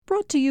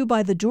brought to you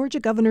by the Georgia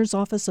Governor's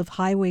Office of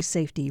Highway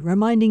Safety,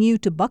 reminding you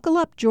to buckle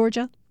up,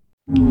 Georgia.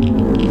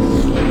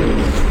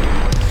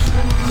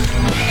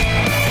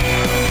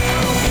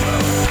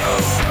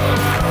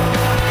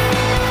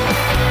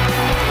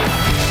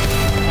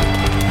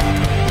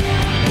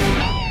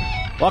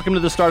 Welcome to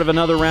the start of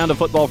another round of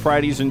Football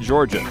Fridays in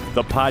Georgia,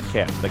 the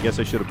podcast. I guess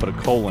I should have put a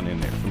colon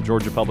in there. From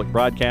Georgia Public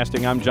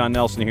Broadcasting, I'm John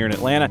Nelson here in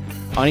Atlanta.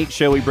 On each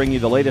show, we bring you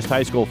the latest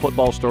high school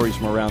football stories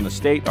from around the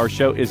state. Our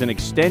show is an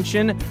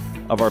extension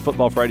of our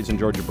Football Fridays in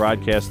Georgia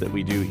broadcast that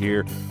we do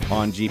here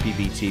on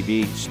GPB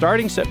TV,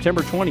 starting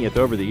September 20th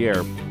over the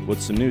air,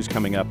 with some news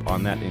coming up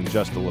on that in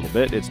just a little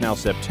bit. It's now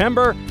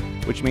September,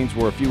 which means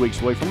we're a few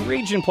weeks away from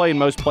region play in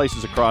most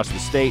places across the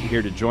state.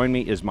 Here to join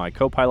me is my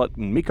co-pilot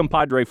and mi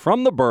compadre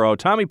from the borough,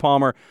 Tommy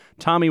Palmer.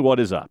 Tommy, what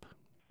is up?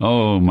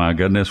 Oh, my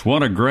goodness.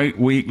 What a great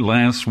week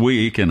last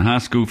week in high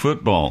school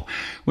football.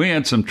 We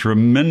had some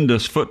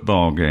tremendous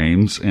football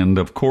games, and,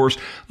 of course,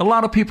 a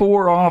lot of people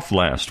were off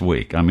last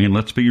week. I mean,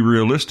 let's be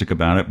realistic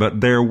about it, but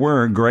there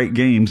were great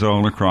games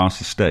all across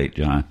the state,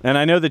 John. And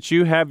I know that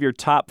you have your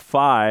top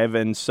five,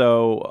 and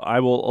so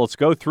let's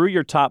go through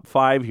your top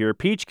five here.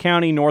 Peach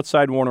County,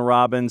 Northside, Warner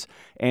Robins,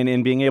 and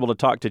in being able to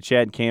talk to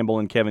Chad Campbell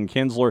and Kevin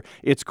Kinsler,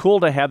 it's cool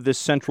to have this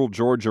Central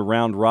Georgia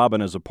round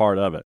robin as a part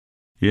of it.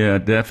 Yeah,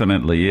 it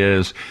definitely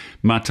is.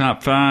 My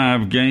top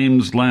five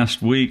games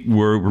last week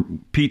were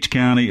Peach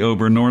County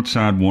over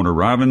Northside Warner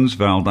Robins,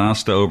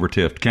 Valdosta over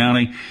Tift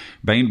County,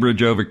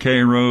 Bainbridge over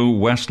Cairo,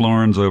 West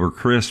Lawrence over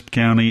Crisp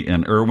County,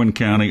 and Irwin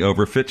County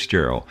over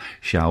Fitzgerald.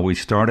 Shall we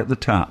start at the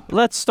top?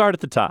 Let's start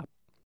at the top.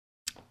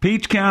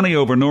 Peach County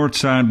over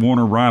Northside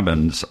Warner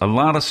Robins. A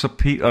lot of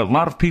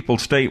people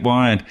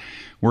statewide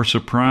were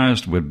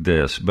surprised with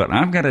this, but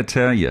I've got to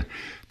tell you,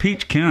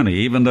 Peach County,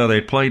 even though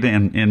they played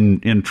in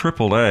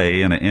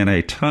AAA in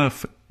a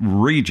tough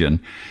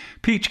region,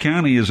 Peach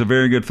County is a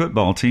very good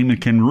football team and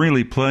can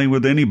really play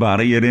with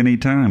anybody at any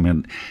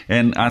time.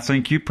 And I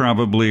think you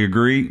probably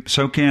agree,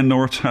 so can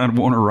Northside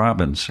Warner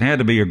Robins. It had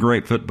to be a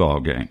great football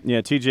game.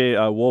 Yeah,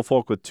 TJ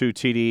Woolfolk with 2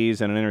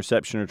 TDs and an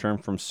interception return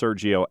from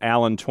Sergio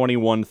Allen,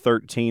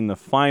 21-13 the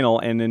final.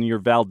 And then your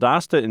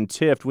Valdosta and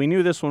Tift, we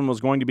knew this one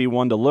was going to be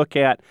one to look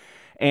at.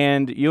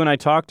 And you and I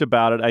talked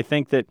about it. I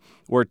think that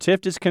where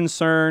Tift is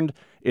concerned,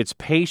 it's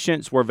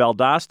patience. Where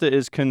Valdosta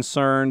is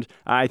concerned,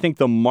 I think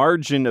the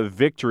margin of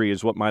victory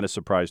is what might have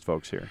surprised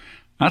folks here.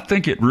 I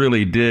think it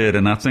really did,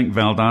 and I think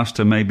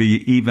Valdosta may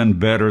be even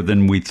better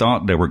than we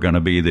thought they were going to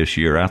be this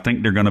year. I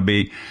think they're going to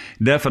be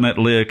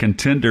definitely a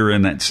contender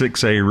in that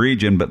 6A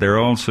region, but they're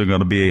also going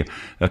to be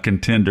a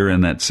contender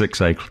in that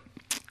 6A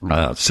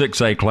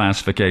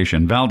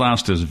classification.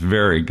 Valdosta is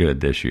very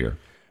good this year.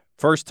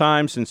 First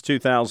time since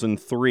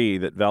 2003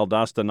 that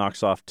Valdosta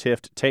knocks off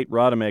Tift. Tate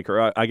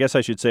Rodemaker, I guess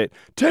I should say it,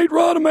 Tate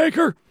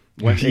Rodemaker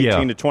went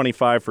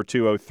 18-25 for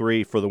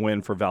 203 for the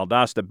win for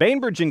Valdosta.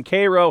 Bainbridge and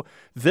Cairo,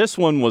 this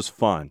one was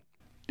fun.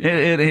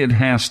 It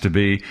has to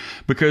be,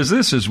 because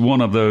this is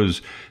one of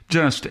those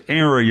just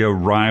area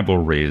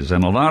rivalries,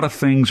 and a lot of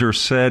things are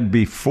said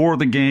before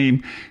the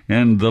game,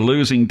 and the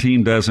losing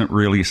team doesn't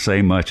really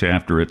say much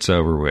after it's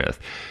over with.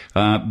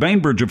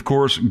 Bainbridge, of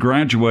course,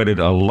 graduated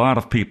a lot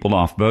of people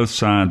off both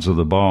sides of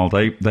the ball.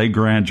 They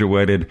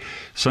graduated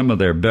some of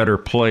their better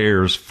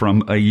players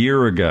from a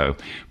year ago,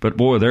 but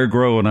boy, they're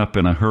growing up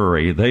in a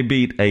hurry. They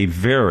beat a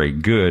very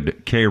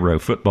good Cairo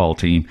football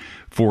team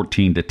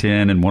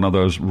 14-10 in one of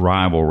those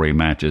rivalry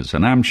matches.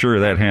 And I'm sure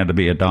that had to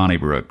be a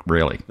Donnybrook,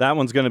 really. That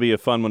one's going to be a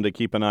fun one to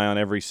keep an eye on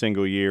every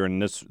single year,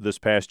 and this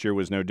past year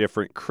was no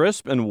different.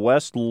 Crisp and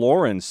West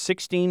Lawrence,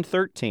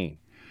 16-13.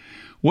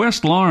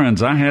 West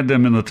Lawrence, I had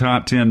them in the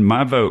top 10.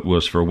 My vote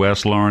was for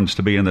West Lawrence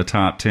to be in the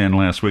top 10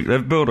 last week.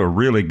 They've built a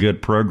really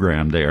good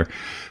program there.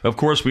 Of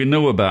course, we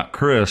know about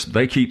Crisp.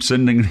 They keep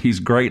sending these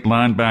great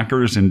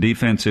linebackers and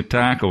defensive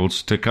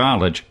tackles to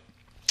college.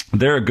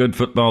 They're a good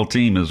football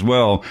team as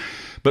well.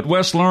 But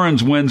West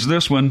Lawrence wins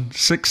this one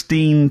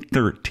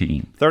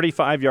 16-13.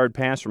 35-yard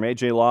pass from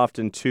A.J.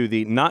 Lofton to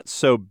the not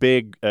so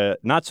big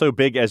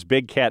as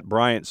Big Cat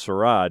Bryant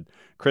Sarad.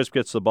 Crisp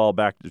gets the ball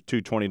back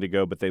to 2:20 to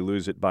go, but they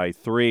lose it by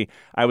 3.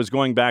 I was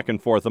going back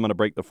and forth. I'm going to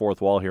break the fourth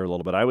wall here a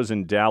little bit. I was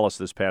in Dallas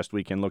this past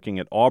weekend looking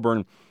at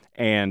Auburn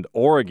and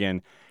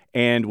Oregon,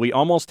 and we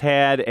almost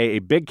had a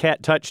Big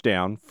Cat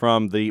touchdown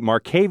from the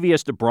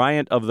Marcaviest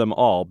Bryant of them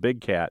all,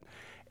 Big Cat.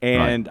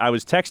 And right. I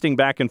was texting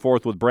back and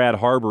forth with Brad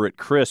Harbor at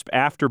Crisp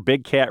after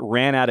Big Cat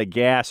ran out of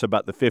gas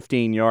about the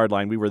 15-yard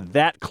line. We were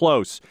that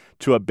close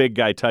to a big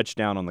guy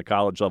touchdown on the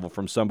college level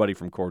from somebody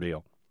from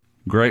Cordele.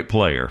 Great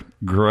player,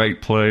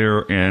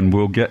 and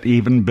will get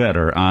even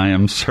better. I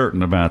am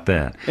certain about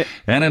that.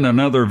 And in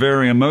another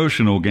very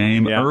emotional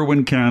game,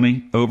 Irwin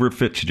County over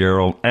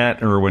Fitzgerald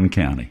at Irwin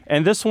County.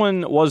 And this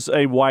one was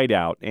a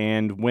whiteout,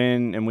 and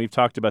we've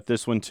talked about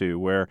this one too,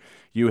 where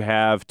you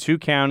have two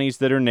counties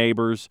that are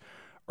neighbors.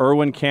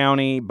 Irwin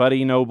County,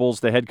 Buddy Nobles,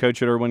 the head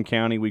coach at Irwin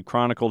County, we've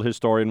chronicled his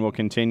story and will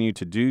continue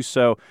to do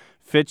so.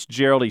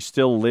 Fitzgerald, he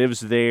still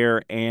lives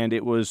there, and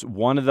it was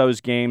one of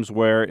those games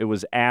where it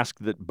was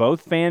asked that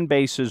both fan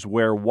bases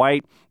wear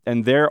white,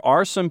 and there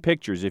are some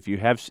pictures, if you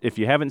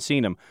haven't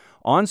seen them,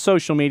 On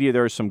social media,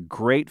 there are some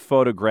great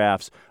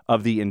photographs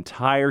of the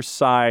entire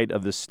side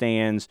of the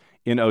stands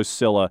in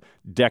Ocilla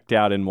decked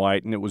out in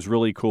white, and it was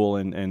really cool,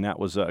 and that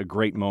was a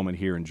great moment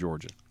here in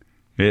Georgia.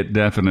 It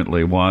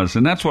definitely was.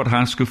 And that's what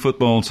high school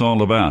football is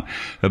all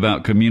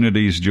about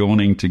communities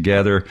joining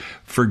together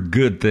for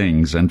good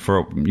things and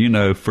for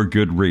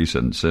good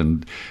reasons.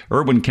 And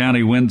Irwin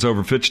County wins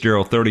over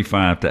Fitzgerald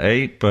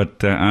 35-8,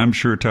 but I'm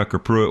sure Tucker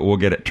Pruitt will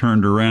get it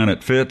turned around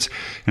at Fitz.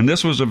 And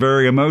this was a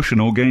very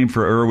emotional game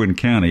for Irwin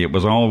County. It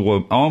was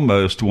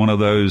almost one of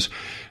those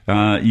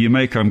you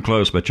may come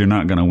close, but you're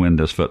not going to win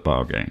this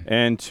football game.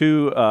 And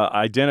two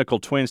identical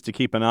twins to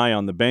keep an eye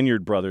on, the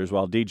Benyard brothers,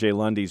 while DJ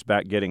Lundy's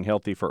back getting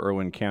healthy for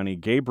Irwin County.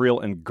 Gabriel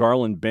and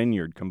Garland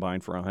Benyard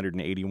combined for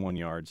 181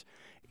 yards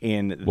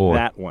in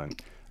that one.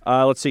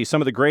 Let's see,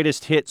 some of the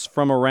greatest hits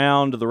from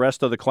around the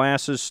rest of the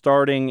classes.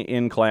 Starting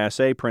in Class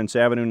A, Prince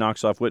Avenue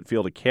knocks off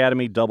Whitfield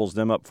Academy, doubles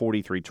them up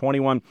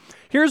 43-21.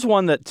 Here's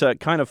one that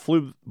kind of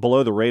flew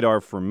below the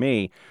radar for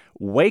me.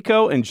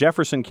 Waco and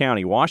Jefferson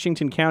County.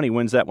 Washington County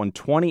wins that one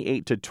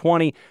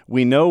 28-20.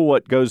 We know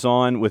what goes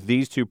on with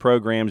these two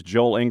programs.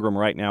 Joel Ingram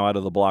right now out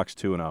of the blocks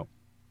 2-0.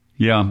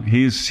 Yeah,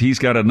 he's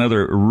got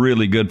another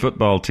really good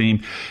football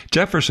team.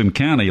 Jefferson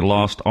County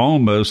lost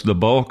almost the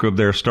bulk of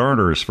their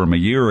starters from a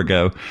year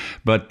ago,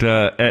 but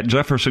at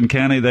Jefferson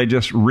County they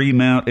just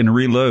remount and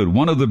reload.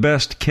 One of the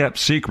best kept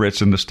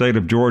secrets in the state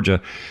of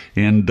Georgia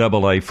in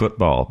AA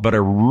football, but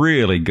a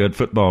really good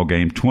football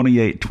game,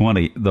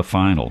 28-20, the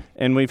final.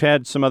 And we've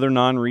had some other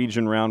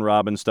non-region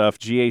round-robin stuff.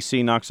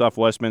 GAC knocks off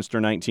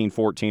Westminster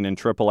 19-14 in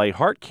AAA.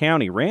 Hart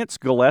County, Rance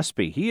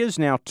Gillespie, he is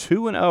now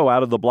 2-0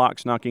 out of the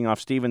blocks, knocking off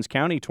Stevens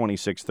County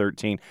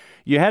 26-13.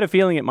 You had a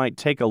feeling it might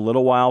take a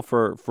little while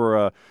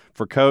for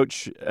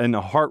Coach and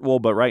Hartwell,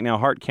 but right now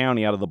Hart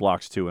County out of the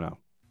blocks 2-0.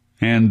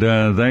 And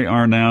they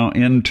are now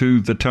into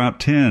the top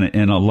 10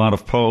 in a lot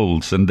of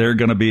polls, and they're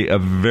going to be a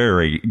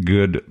very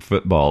good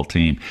football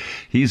team.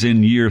 He's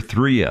in year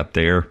 3 up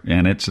there,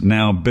 and it's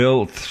now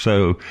built,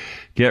 so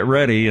get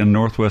ready in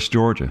Northwest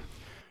Georgia.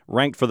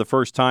 Ranked for the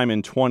first time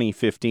in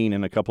 2015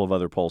 in a couple of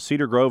other polls.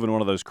 Cedar Grove in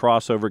one of those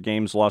crossover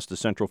games lost to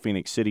Central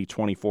Phoenix City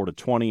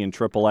 24-20 in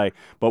AAA.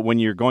 But when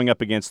you're going up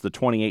against the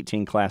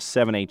 2018 Class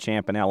 7A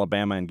champ in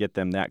Alabama and get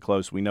them that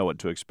close, we know what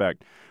to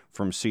expect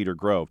from Cedar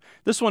Grove.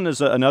 This one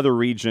is another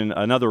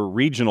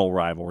regional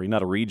rivalry,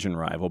 not a region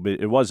rival, but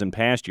it was in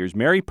past years.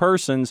 Mary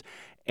Persons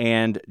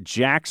and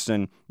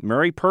Jackson.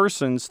 Mary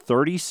Persons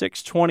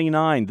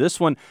 36-29. This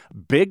one,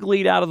 big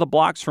lead out of the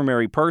blocks for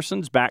Mary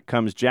Persons. Back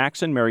comes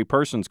Jackson. Mary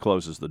Persons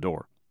closes the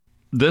door.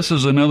 This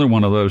is another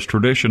one of those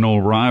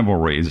traditional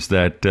rivalries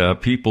that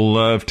people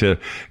love to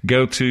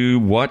go to,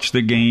 watch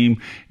the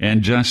game,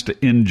 and just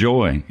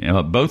enjoy.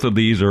 Both of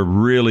these are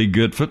really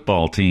good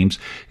football teams,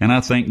 and I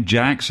think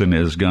Jackson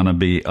is going to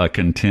be a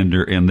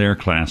contender in their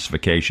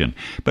classification.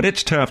 But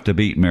it's tough to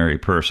beat Mary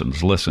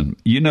Persons. Listen,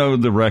 you know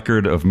the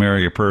record of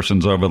Mary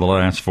Persons over the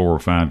last 4 or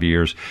 5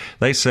 years.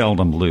 They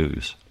seldom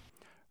lose.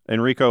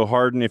 Enrico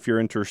Harden, if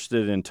you're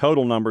interested in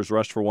total numbers,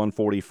 rushed for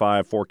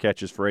 145, 4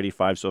 catches for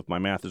 85, so if my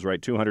math is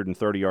right,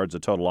 230 yards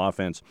of total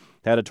offense.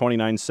 Had a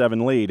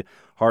 29-7 lead.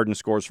 Harden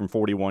scores from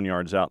 41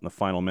 yards out in the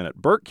final minute.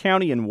 Burke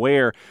County and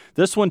Ware,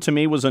 this one to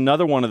me was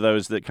another one of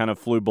those that kind of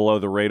flew below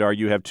the radar.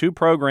 You have two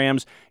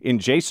programs in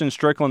Jason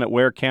Strickland at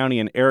Ware County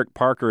and Eric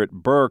Parker at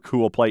Burke who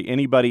will play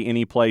anybody,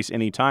 any place,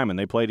 anytime, and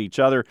they played each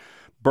other.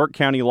 Burke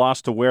County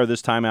lost to Ware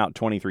this time out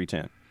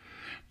 23-10.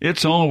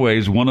 It's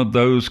always one of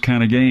those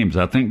kind of games.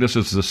 I think this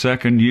is the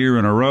second year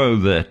in a row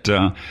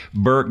that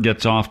Burke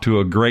gets off to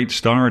a great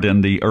start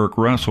in the Irk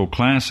Russell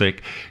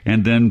Classic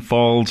and then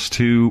falls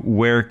to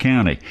Ware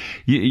County.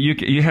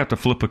 You have to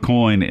flip a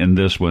coin in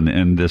this one,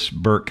 in this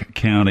Burke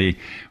County,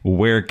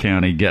 Ware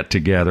County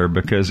get-together,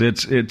 because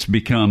it's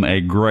become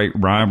a great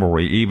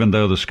rivalry, even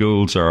though the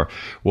schools are,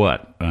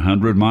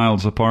 100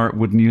 miles apart,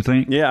 wouldn't you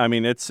think? Yeah, I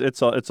mean, it's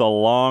a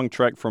long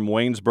trek from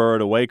Waynesboro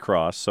to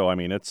Waycross, so I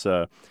mean, it's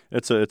a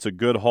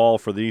good haul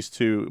for these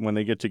two when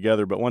they get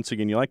together. But once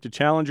again, you like to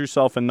challenge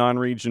yourself in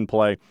non-region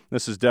play.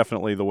 This is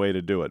definitely the way to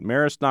do it.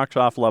 Marist knocked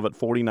off Lovett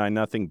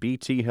 49-0.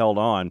 BT held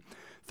on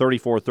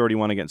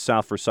 34-31 against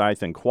South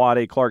Forsyth and Quad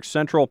A. Clark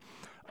Central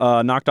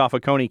knocked off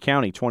Oconee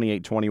County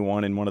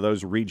 28-21 in one of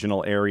those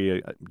regional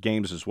area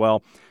games as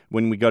well.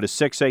 When we go to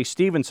 6A,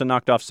 Stevenson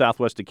knocked off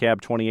Southwest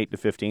DeKalb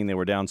 28-15. They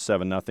were down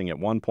 7-0 at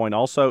one point.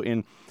 Also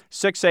in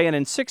 6A and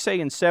in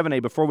 6A and 7A,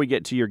 before we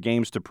get to your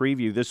games to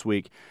preview this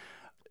week,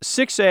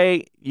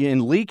 6A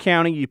in Lee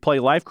County, you play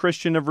Life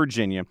Christian of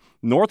Virginia.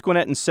 North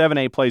Gwinnett in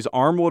 7A plays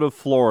Armwood of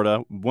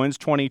Florida, wins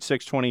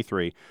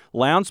 26-23.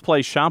 Lowndes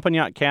plays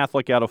Champagnat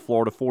Catholic out of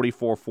Florida,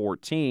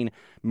 44-14.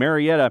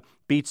 Marietta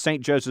beats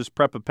St. Joseph's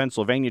Prep of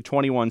Pennsylvania,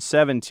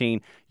 21-17.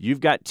 You've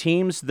got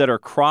teams that are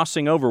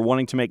crossing over,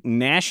 wanting to make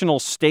national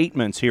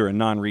statements here in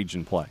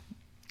non-region play.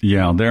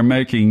 Yeah, they're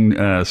making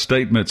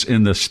statements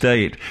in the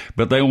state,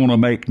 but they want to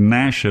make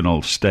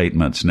national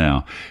statements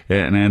now.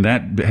 And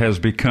that has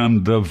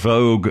become the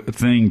vogue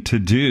thing to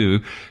do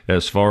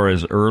as far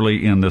as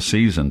early in the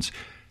seasons.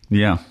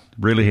 Yeah,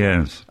 really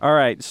has. All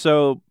right,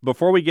 so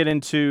before we get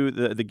into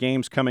the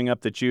games coming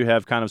up that you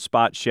have kind of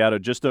spot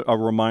shadowed, just a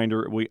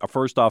reminder,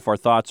 first off, our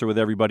thoughts are with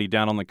everybody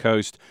down on the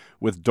coast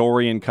with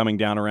Dorian coming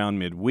down around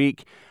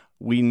midweek.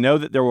 We know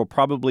that there will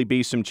probably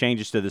be some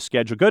changes to the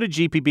schedule. Go to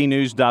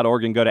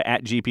gpbnews.org and go to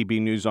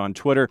 @GPBnews on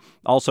Twitter.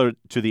 Also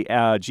to the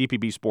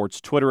GPB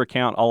Sports Twitter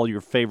account, all your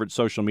favorite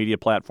social media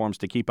platforms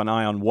to keep an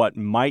eye on what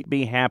might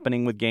be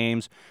happening with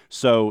games.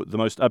 So the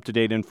most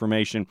up-to-date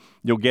information,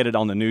 you'll get it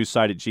on the news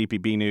site at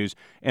GPB News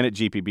and at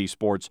GPB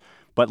Sports.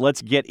 But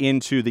let's get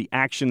into the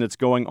action that's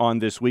going on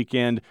this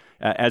weekend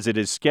as it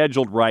is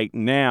scheduled right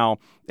now.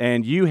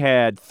 And you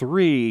had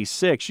 3,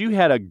 6, you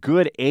had a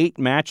good 8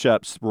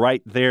 matchups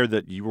right there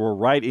that you were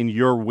right in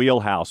your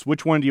wheelhouse.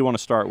 Which one do you want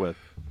to start with?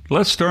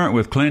 Let's start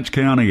with Clinch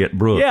County at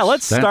Brooks. Yeah,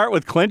 let's start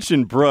with Clinch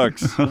and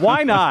Brooks.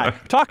 Why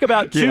not? Talk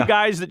about two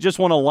guys that just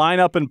want to line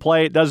up and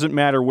play. It doesn't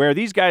matter where.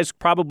 These guys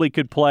probably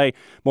could play.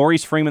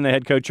 Maurice Freeman, the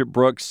head coach at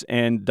Brooks,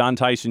 and Don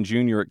Tyson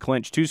Jr. at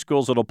Clinch, two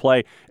schools that will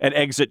play at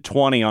exit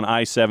 20 on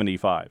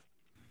I-75.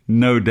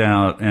 No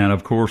doubt. And,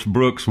 of course,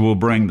 Brooks will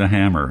bring the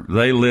hammer.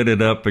 They lit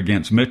it up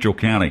against Mitchell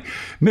County.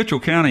 Mitchell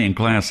County in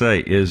Class A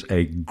is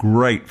a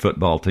great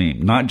football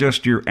team, not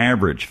just your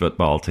average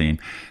football team.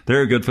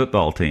 They're a good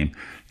football team.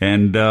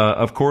 And,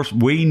 of course,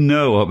 we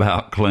know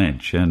about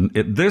Clinch. And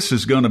this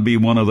is going to be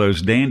one of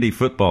those dandy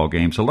football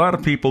games. A lot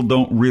of people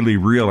don't really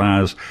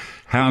realize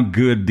how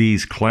good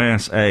these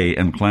Class A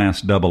and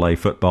Class AA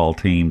football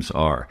teams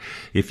are.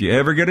 If you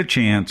ever get a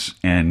chance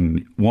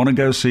and want to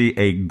go see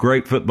a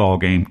great football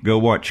game, go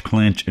watch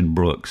Clinch and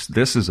Brooks.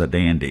 This is a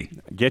dandy.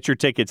 Get your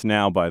tickets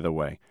now, by the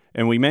way.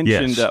 And we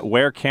mentioned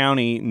Ware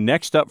County.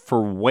 Next up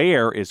for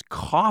Ware is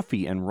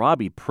Coffee and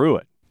Robbie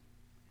Pruitt.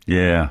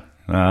 Yeah.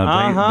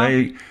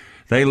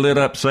 They lit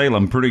up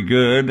Salem pretty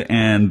good.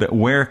 And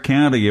Ware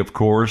County, of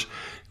course,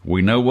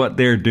 we know what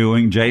they're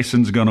doing.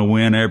 Jason's going to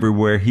win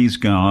everywhere he's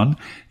gone,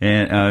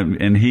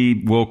 and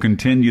he will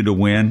continue to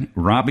win.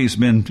 Robbie's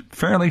been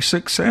fairly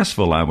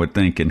successful, I would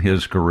think, in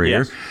his career.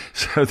 Yes.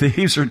 So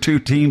these are two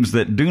teams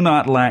that do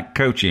not lack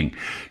coaching.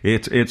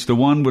 It's the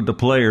one with the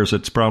players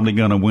that's probably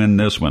going to win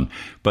this one.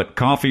 But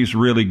Coffee's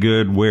really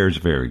good. Ware's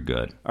very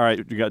good. All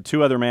right, we got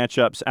two other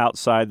matchups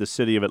outside the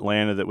city of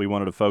Atlanta that we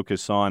wanted to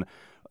focus on.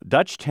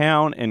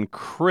 Dutchtown and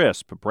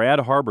Crisp.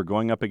 Brad Harbor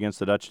going up against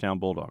the Dutchtown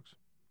Bulldogs.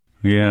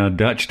 Yeah,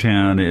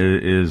 Dutchtown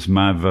is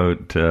my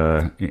vote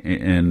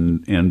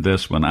in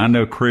this one. I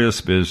know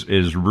Crisp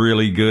is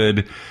really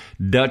good.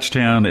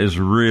 Dutchtown is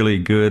really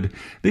good.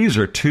 These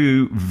are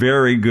two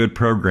very good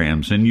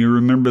programs. And you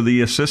remember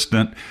the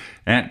assistant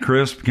at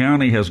Crisp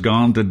County has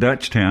gone to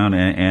Dutchtown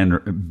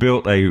and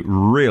built a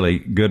really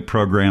good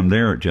program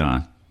there,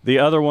 John. The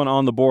other one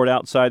on the board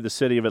outside the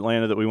city of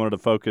Atlanta that we wanted to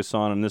focus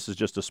on, and this is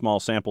just a small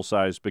sample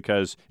size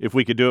because if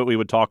we could do it, we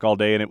would talk all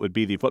day, and it would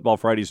be the Football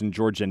Fridays in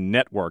Georgia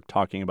Network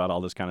talking about all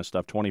this kind of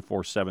stuff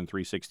 24/7,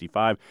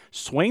 365.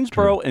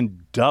 Swainsboro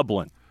and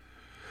Dublin.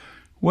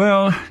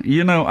 Well,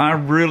 I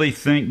really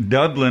think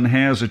Dublin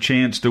has a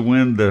chance to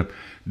win the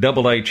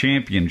AA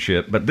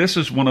championship, but this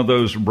is one of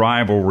those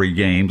rivalry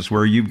games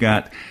where you've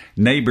got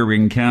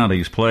neighboring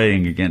counties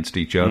playing against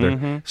each other.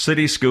 Mm-hmm.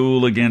 City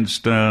School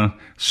against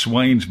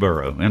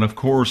Swainsboro. And, of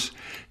course,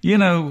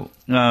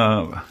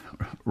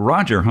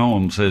 Roger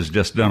Holmes has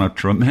just done a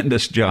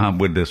tremendous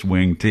job with this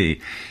wing tee.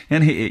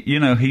 And,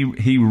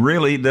 he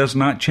really does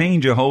not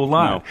change a whole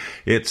lot. No.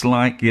 It's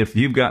like if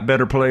you've got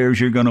better players,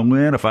 you're going to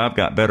win. If I've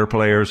got better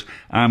players,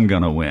 I'm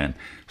going to win.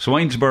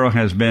 Swainsboro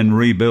has been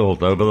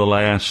rebuilt over the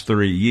last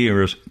 3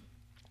 years,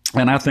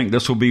 and I think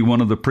this will be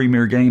one of the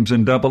premier games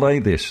in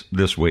AA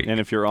this week. And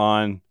if you're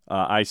on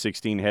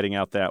I-16 heading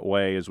out that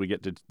way, as we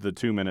get to the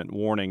 2-minute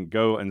warning,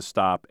 go and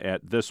stop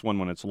at this one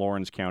when it's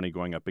Lawrence County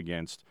going up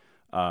against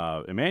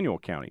Emmanuel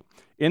County.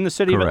 In the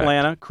city of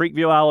Atlanta,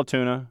 Creekview,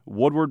 Allatoona,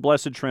 Woodward,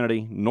 Blessed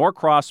Trinity,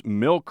 Norcross,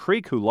 Mill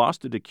Creek, who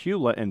lost to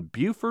Decula, and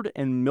Buford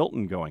and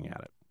Milton going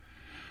at it.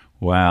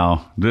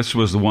 Wow, this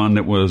was the one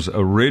that was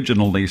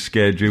originally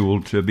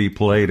scheduled to be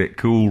played at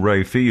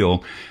Coolray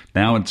Field.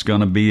 Now it's going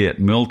to be at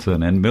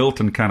Milton, and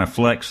Milton kind of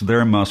flexed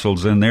their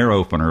muscles in their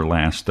opener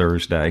last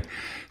Thursday,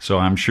 so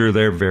I'm sure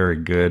they're very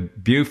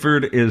good.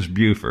 Buford is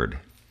Buford.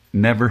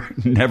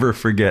 Never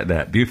forget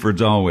that.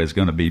 Buford's always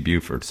going to be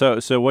Buford.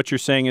 So what you're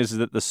saying is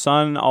that the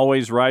sun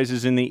always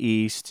rises in the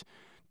east,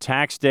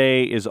 tax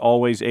day is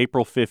always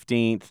April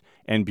 15th,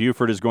 and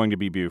Buford is going to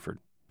be Buford.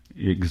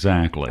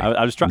 Exactly.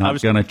 I was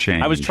going to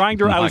change. I was trying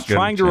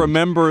to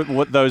remember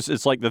what those.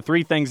 It's like the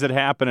three things that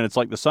happen, and it's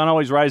like the sun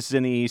always rises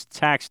in the east.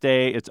 Tax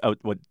day. It's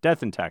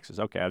death and taxes.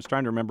 Okay, I was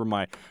trying to remember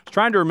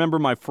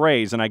my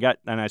phrase, and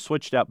I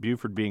switched out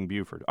Buford being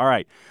Buford. All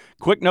right.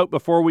 Quick note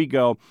before we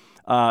go.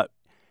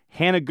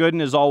 Hannah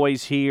Gooden is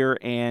always here,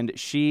 and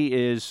she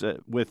is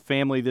with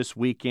family this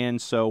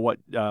weekend. So what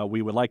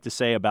we would like to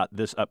say about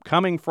this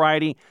upcoming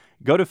Friday,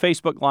 go to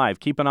Facebook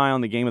Live. Keep an eye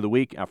on the game of the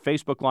week. Our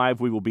Facebook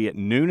Live, we will be at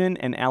Noonan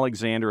and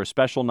Alexander, a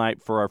special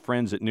night for our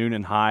friends at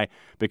Noonan High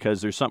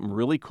because there's something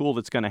really cool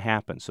that's going to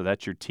happen. So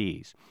that's your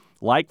tease.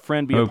 Like,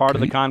 friend, be a part of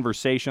the Okay.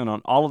 conversation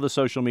on all of the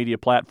social media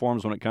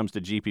platforms when it comes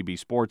to GPB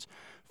Sports.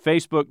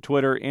 Facebook,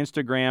 Twitter,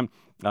 Instagram,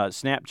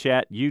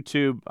 Snapchat,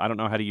 YouTube. I don't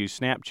know how to use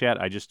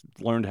Snapchat. I just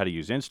learned how to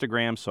use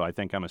Instagram, so I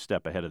think I'm a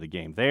step ahead of the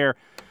game there,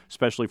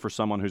 especially for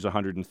someone who's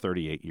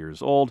 138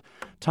 years old.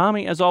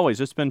 Tommy, as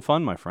always, it's been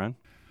fun, my friend.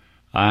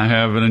 I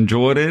have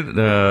enjoyed it.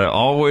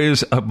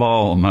 Always a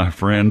ball, my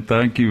friend.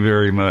 Thank you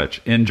very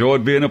much.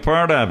 Enjoyed being a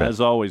part of it.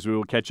 As always, we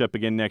will catch up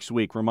again next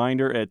week.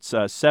 Reminder, it's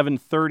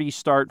 7:30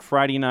 start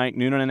Friday night,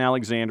 Noonan and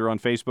Alexander on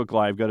Facebook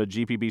Live. Go to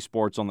GPB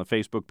Sports on the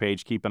Facebook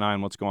page. Keep an eye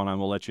on what's going on.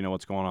 We'll let you know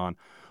what's going on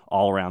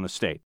all around the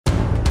state.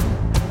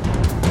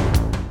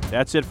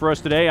 That's it for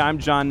us today. I'm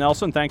John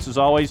Nelson. Thanks, as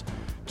always,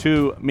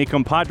 to mi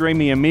compadre,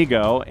 mi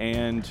amigo,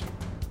 and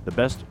the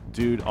best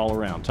dude all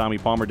around, Tommy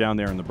Palmer down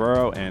there in the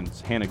borough, and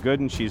Hannah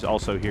Gooden. She's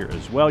also here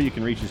as well. You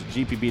can reach us at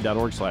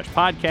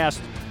gpb.org/podcast.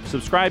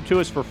 Subscribe to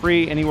us for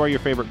free anywhere your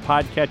favorite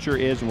podcatcher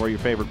is and where your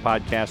favorite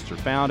podcasts are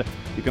found.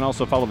 You can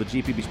also follow the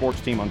GPB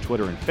Sports team on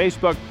Twitter and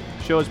Facebook.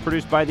 The show is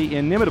produced by the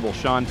inimitable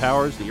Sean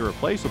Powers, the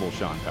irreplaceable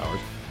Sean Powers.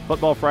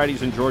 Football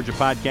Fridays in Georgia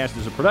podcast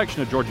is a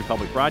production of Georgia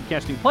Public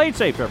Broadcasting. Play it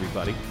safe,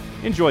 everybody.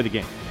 Enjoy the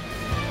game.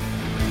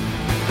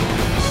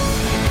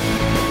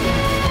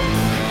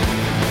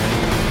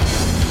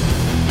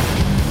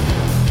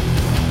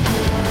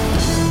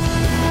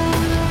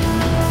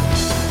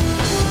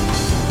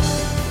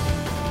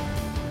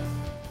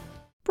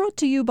 Brought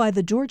to you by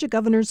the Georgia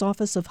Governor's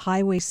Office of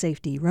Highway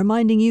Safety,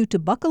 reminding you to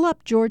buckle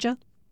up, Georgia.